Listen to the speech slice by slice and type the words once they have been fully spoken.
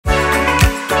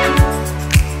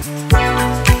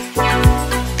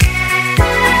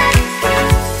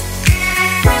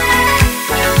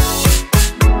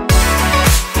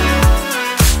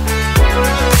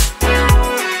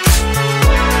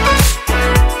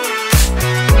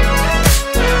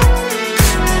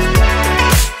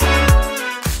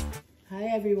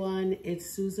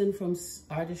It's Susan from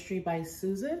Artistry by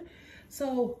Susan.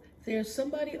 So there's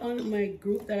somebody on my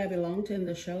group that I belong to in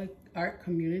the Shell art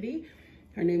community.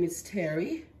 Her name is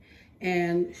Terry,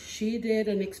 and she did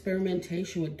an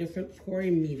experimentation with different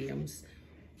pouring mediums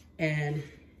and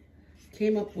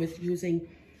came up with using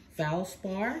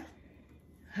Valspar,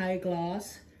 high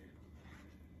gloss,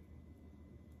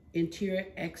 interior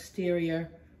exterior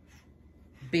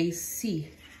base C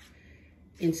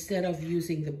instead of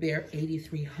using the Behr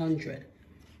 8300.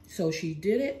 So she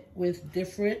did it with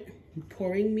different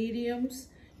pouring mediums,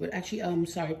 with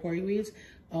pouring mediums,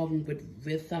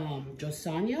 with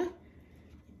Josanya,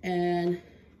 and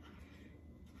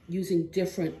using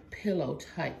different pillow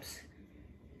types.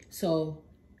 So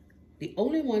the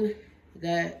only one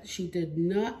that she did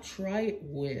not try it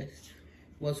with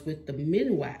was with the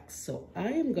Minwax. So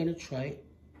I am gonna try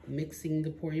mixing the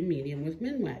pouring medium with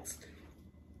Minwax.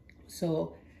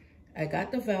 So I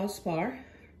got the Valspar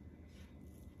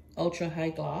Ultra High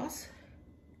Gloss,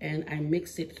 and I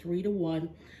mixed it 3:1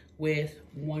 with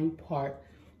 1 part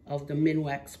of the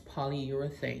Minwax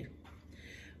polyurethane.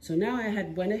 So now I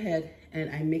had went ahead and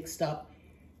I mixed up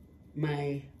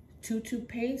my two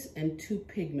paints and 2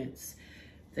 pigments.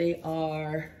 They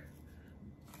are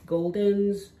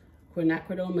Golden's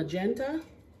Quinacridone Magenta,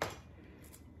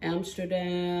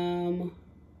 Amsterdam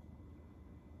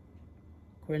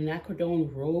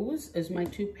Quinacridone Rose as my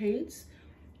 2 paints.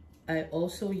 I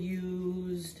also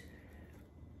used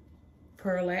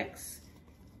Pearl-Ex.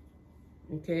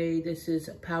 Okay, this is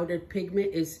a powdered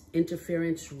pigment, is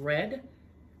Interference Red.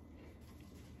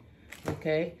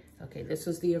 Okay, this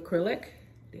is the acrylic,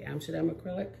 the Amsterdam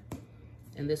acrylic,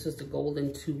 and this is the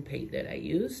Golden Tube paint that I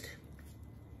used.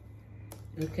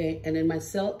 Okay, and then my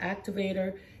cell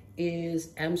activator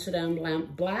is Amsterdam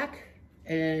Lamp Black,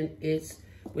 and it's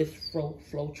with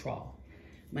Floetrol.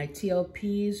 My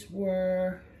TLPs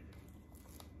were,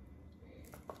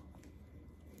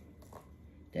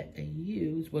 that I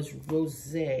used was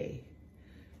Rosé.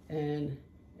 And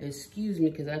excuse me,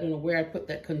 because I don't know where I put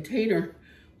that container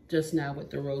just now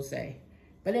with the Rosé.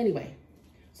 But anyway,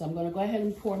 so I'm gonna go ahead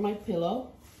and pour my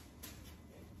pillow.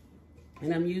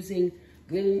 And I'm using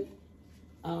Glidden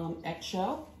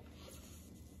Eggshell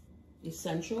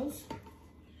Essentials.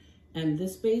 And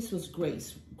this base was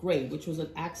gray, which was an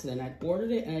accident. I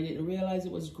ordered it and I didn't realize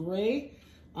it was gray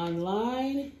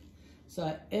online. So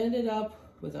I ended up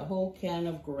with a whole can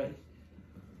of gray.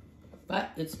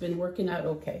 But it's been working out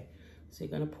okay. So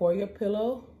you're gonna pour your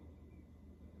pillow.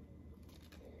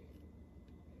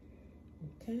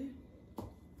 Okay.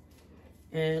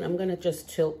 And I'm gonna just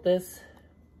tilt this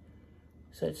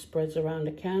so it spreads around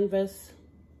the canvas.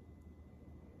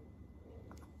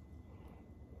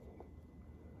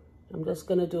 I'm just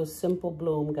gonna do a simple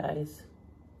bloom, guys.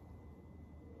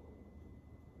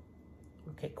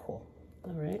 Okay, cool.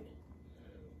 All right.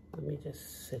 Let me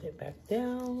just sit it back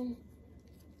down.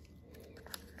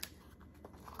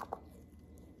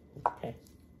 Okay,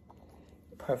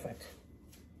 perfect.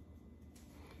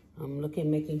 I'm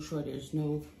making sure there's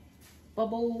no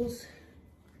bubbles.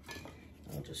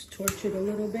 I'll just torch it a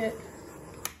little bit.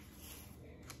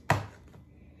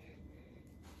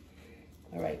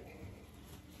 All right.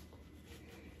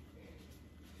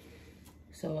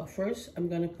 So first, I'm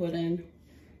gonna put in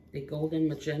the Golden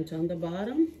Magenta on the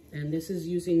bottom, and this is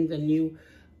using the new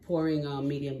pouring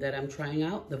medium that I'm trying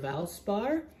out, the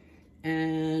Valspar,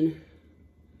 and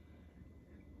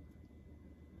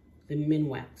the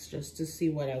Minwax, just to see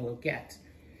what I will get.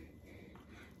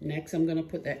 Next, I'm gonna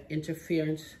put that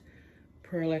Interference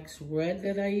Pearl-Ex Red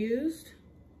that I used.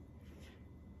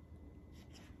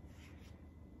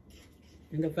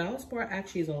 And the Valspar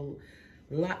actually is a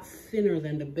lot thinner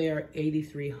than the Behr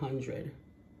 8300.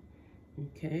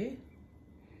 Okay,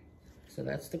 so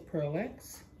that's the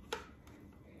Pearl-Ex.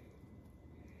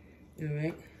 All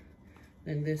right,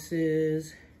 then this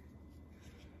is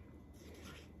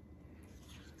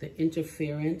the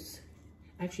Interference.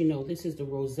 Actually, no, this is the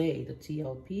Rosé, the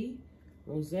TLP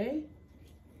Rosé.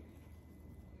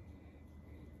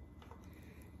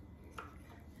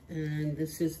 And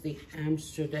this is the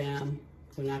Amsterdam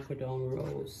Quinacridone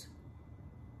Rose.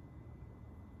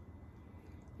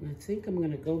 And I think I'm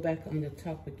gonna go back on the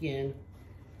top again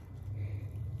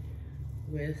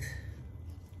with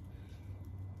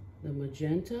the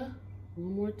magenta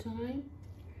one more time.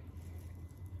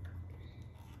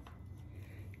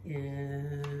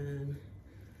 And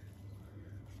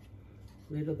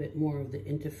a little bit more of the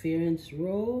Interference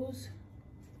Rose.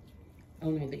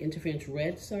 Oh no, the Interference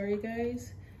Red, sorry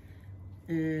guys.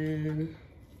 And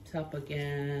top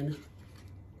again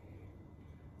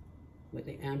with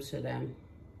the Amsterdam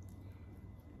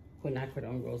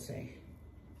Quinacridone Rosé.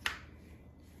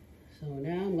 So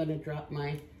now I'm gonna drop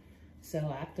my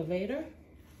cell activator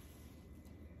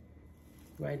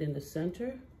right in the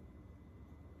center.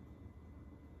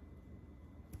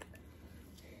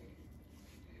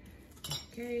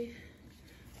 Okay,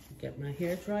 get my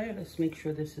hair dryer. Let's make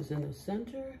sure this is in the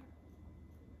center.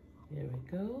 There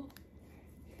we go.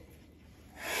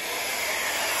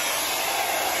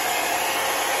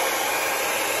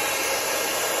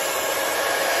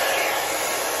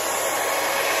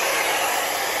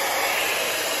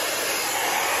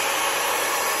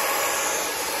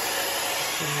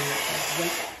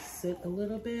 Sit a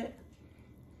little bit,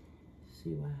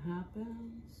 see what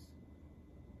happens.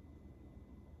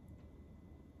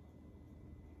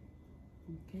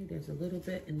 Okay, there's a little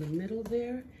bit in the middle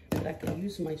there, but I can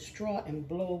use my straw and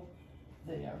blow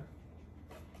there.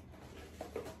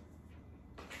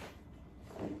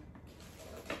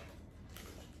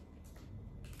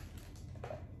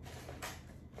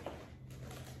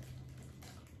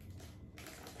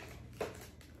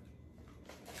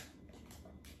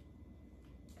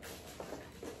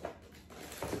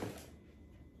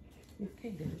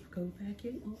 Okay, did it go back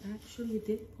in? Oh, actually it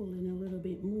did pull in a little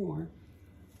bit more.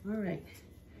 All right,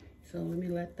 so let me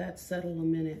let that settle a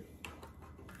minute.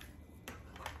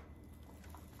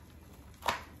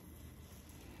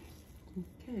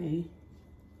 Okay.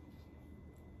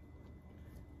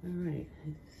 All right,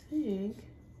 I think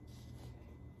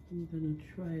I'm gonna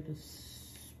try to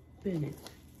spin it.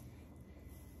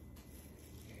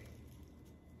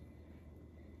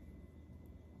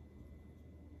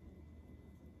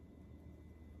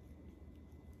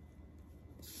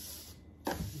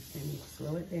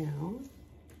 Slow it down.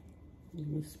 I'm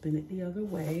going to spin it the other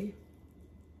way.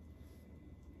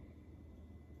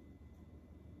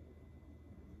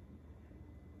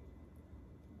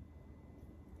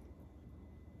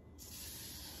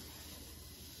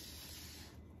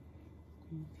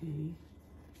 Okay.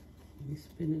 Let me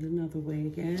spin it another way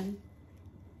again.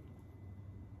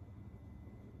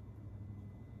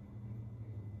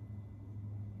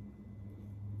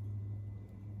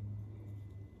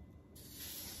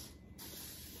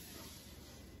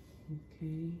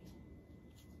 Okay.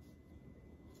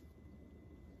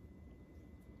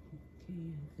 Okay,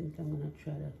 I think I'm gonna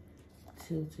try to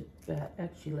tilt it back.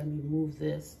 Actually, let me move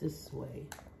this way.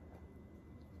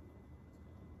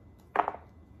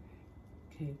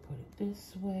 Okay, put it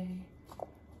this way.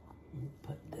 And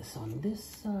put this on this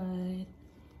side.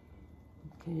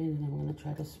 Okay, and I'm gonna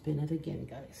try to spin it again,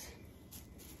 guys.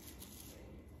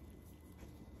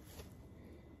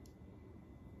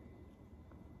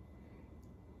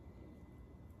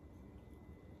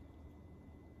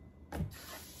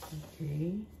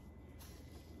 Okay,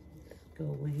 it's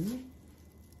going.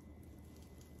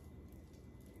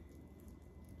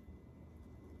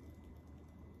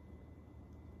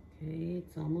 Okay,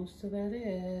 it's almost to that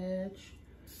edge.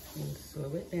 And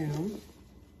slow it down.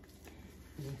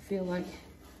 And I feel like,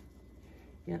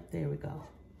 yep, there we go.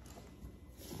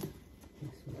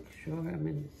 Let's make sure I'm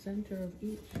in the center of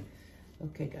each.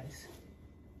 Okay, guys.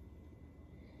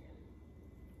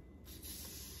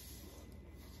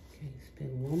 Okay,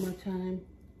 spin one more time.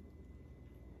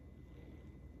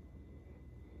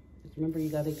 Just remember, you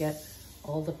got to get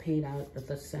all the paint out of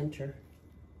the center.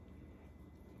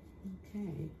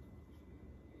 Okay.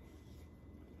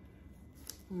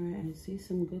 All right, I see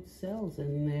some good cells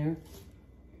in there.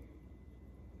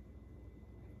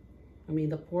 I mean,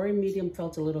 the pouring medium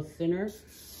felt a little thinner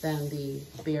than the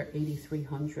Behr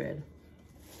 8300.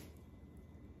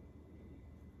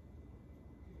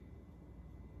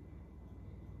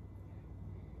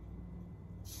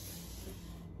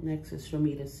 Next is for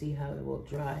me to see how it will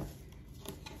dry.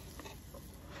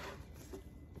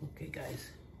 Okay, guys.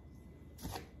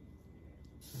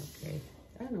 Okay,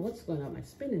 I don't know what's going on with my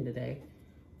spinning today.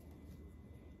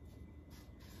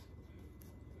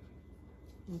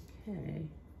 Okay.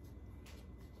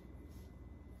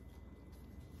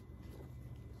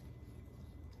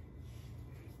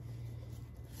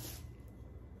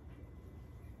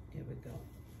 There we go.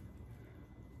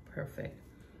 Perfect.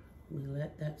 I'm gonna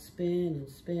let that spin and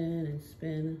spin and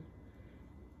spin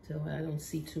till I don't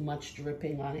see too much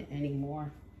dripping on it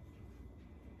anymore.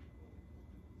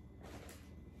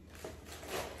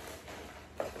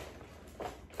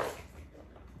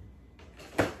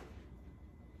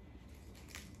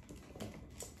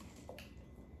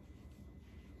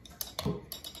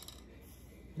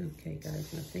 Okay,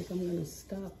 guys, I think I'm gonna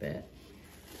stop it.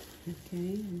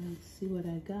 Okay, and let's see what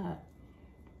I got.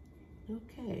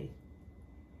 Okay,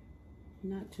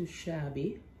 not too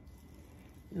shabby.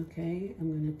 Okay,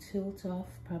 I'm gonna tilt off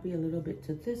probably a little bit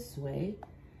to this way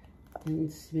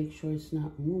and make sure it's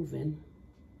not moving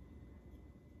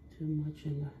too much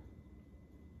in the...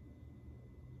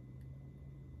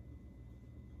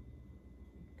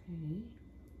 Okay.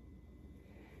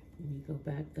 Let me go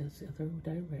back this other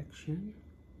direction.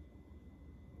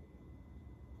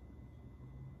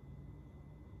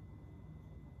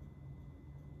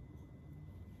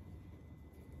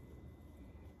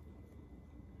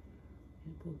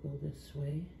 And we'll go this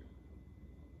way.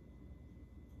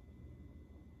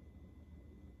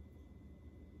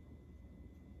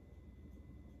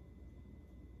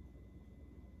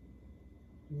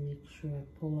 Make sure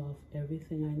I pull off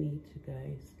everything I need to,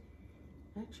 guys.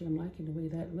 Actually, I'm liking the way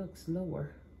that looks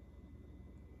lower.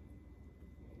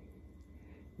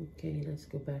 Okay, let's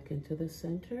go back into the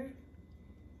center.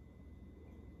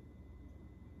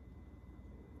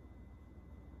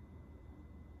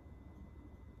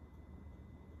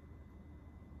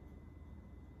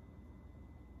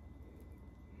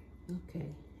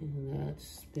 Okay, and let's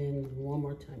spin one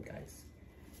more time, guys.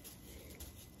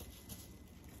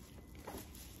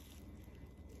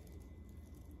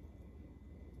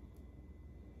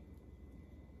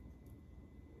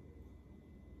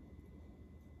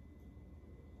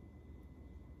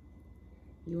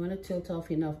 You want to tilt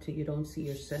off enough till you don't see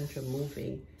your center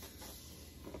moving.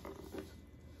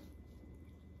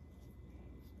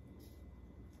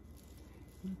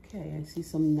 Okay, I see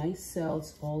some nice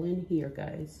cells all in here,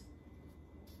 guys.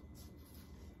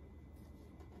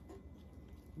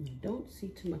 I don't see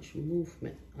too much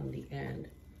movement on the end.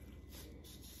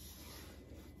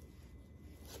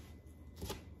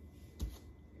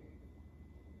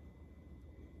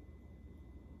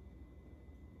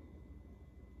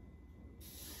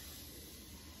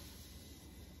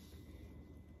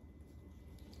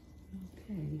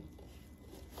 Okay.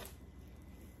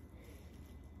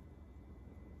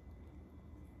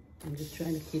 I'm just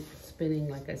trying to keep it spinning,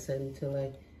 like I said, until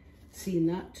I see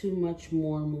not too much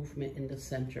more movement in the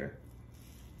center.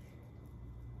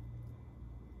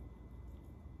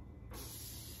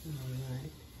 All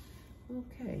right.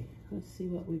 Okay, let's see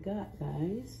what we got,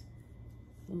 guys.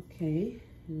 Okay,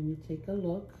 let me take a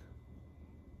look.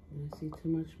 I see too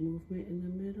much movement in the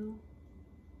middle.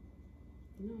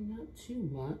 No, not too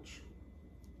much.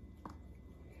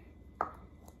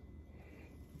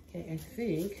 Okay, I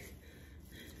think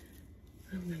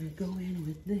I'm gonna go in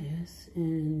with this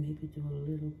and maybe do a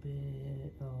little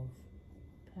bit of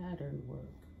pattern work.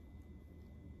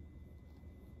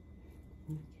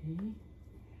 Okay.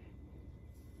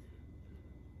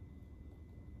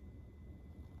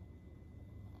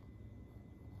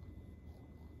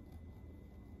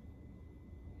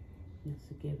 Just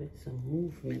to give it some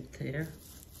movement there.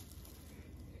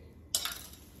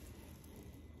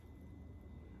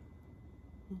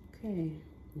 Okay,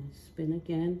 let's spin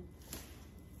again.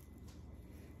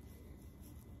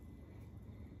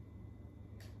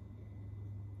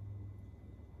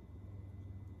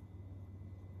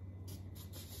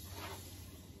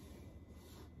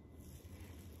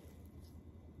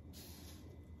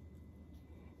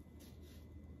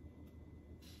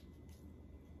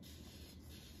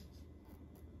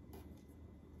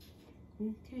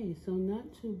 Okay, so not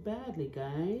too badly,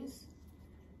 guys.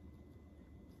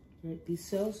 Right, these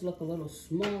cells look a little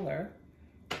smaller,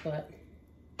 but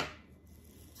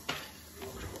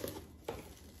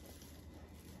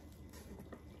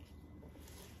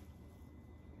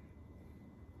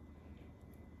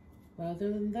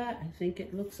other than that, I think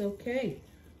it looks okay.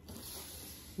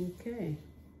 Okay.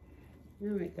 All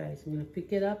right, guys, I'm gonna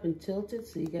pick it up and tilt it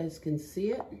so you guys can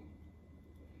see it.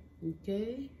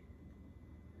 Okay.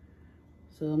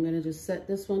 So I'm gonna just set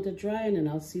this one to dry and then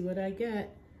I'll see what I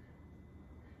get.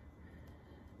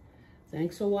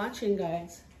 Thanks for watching,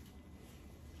 guys.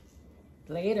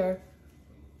 Later.